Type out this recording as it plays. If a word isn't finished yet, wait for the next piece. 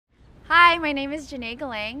Hi, my name is Jenae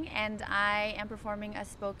Galang, and I am performing a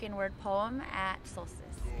spoken word poem at Soulstice.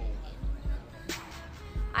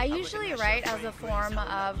 I usually write as a form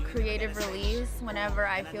of creative release whenever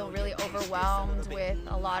I feel really overwhelmed with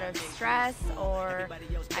a lot of stress, or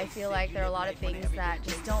I feel like there are a lot of things that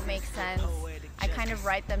just don't make sense. I kind of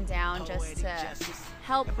write them down just to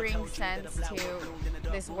help bring sense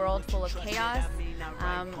to this world full of chaos.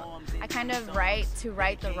 I kind of write to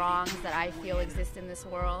right the wrongs that I feel exist in this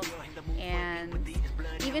world, and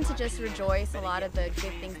even to just rejoice a lot of the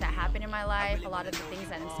good things that happen in my life, a lot of the things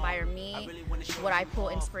that inspire me, what I pull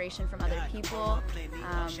inspiration from other people.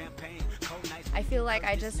 I feel like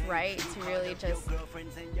I just write to really just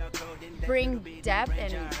bring depth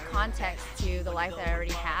and context to the life that I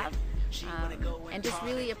already have. And just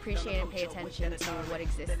really appreciate and pay attention to what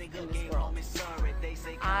exists in this world.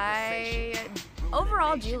 I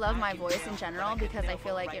overall do love my voice in general because I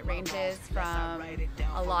feel like it ranges from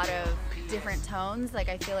a lot of different tones. Like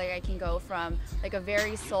I feel like I can go from like a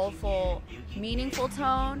very soulful, meaningful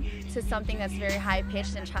tone to something that's very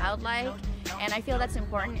high-pitched and childlike. And I feel that's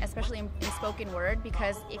important, especially in spoken word,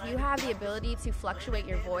 because if you have the ability to fluctuate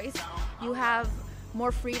your voice, you have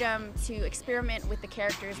more freedom to experiment with the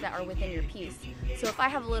characters that are within your piece. So if I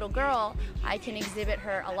have a little girl, I can exhibit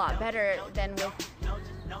her a lot better than with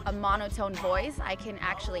a monotone voice. I can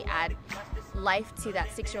actually add life to that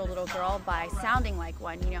 6-year-old little girl by sounding like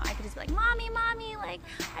one. You know, I could just be like, "Mommy, mommy, like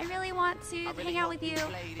I really want to hang out with you."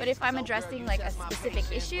 But if I'm addressing like a specific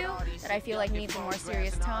issue that I feel like needs a more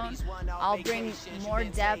serious tone, I'll bring more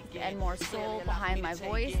depth and more soul behind my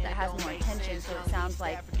voice that has more intention, so it sounds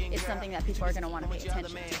like it's something that people are going to want to pay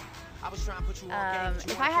attention to.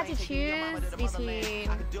 If I had to choose between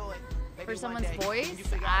for someone's voice,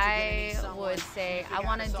 I would say I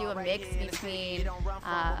want to do a mix between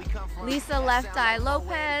Lisa Left Eye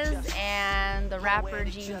Lopez and the rapper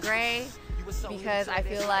Jean Grey, because I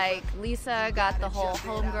feel like Lisa got the whole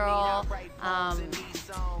homegirl,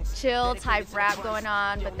 chill type rap going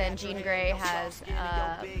on, but then Jean Grey has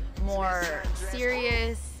a more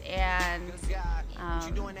serious and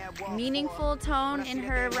meaningful tone in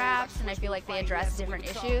her raps, and I feel like they address different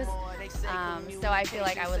issues. So I feel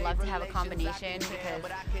like I would love to have a combination,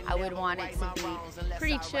 because I would want it to be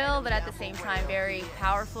pretty chill, but at the same time very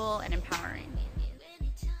powerful and empowering.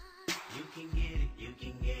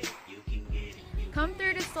 Come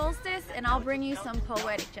through to Soulstice and I'll bring you some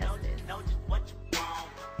poetic justice.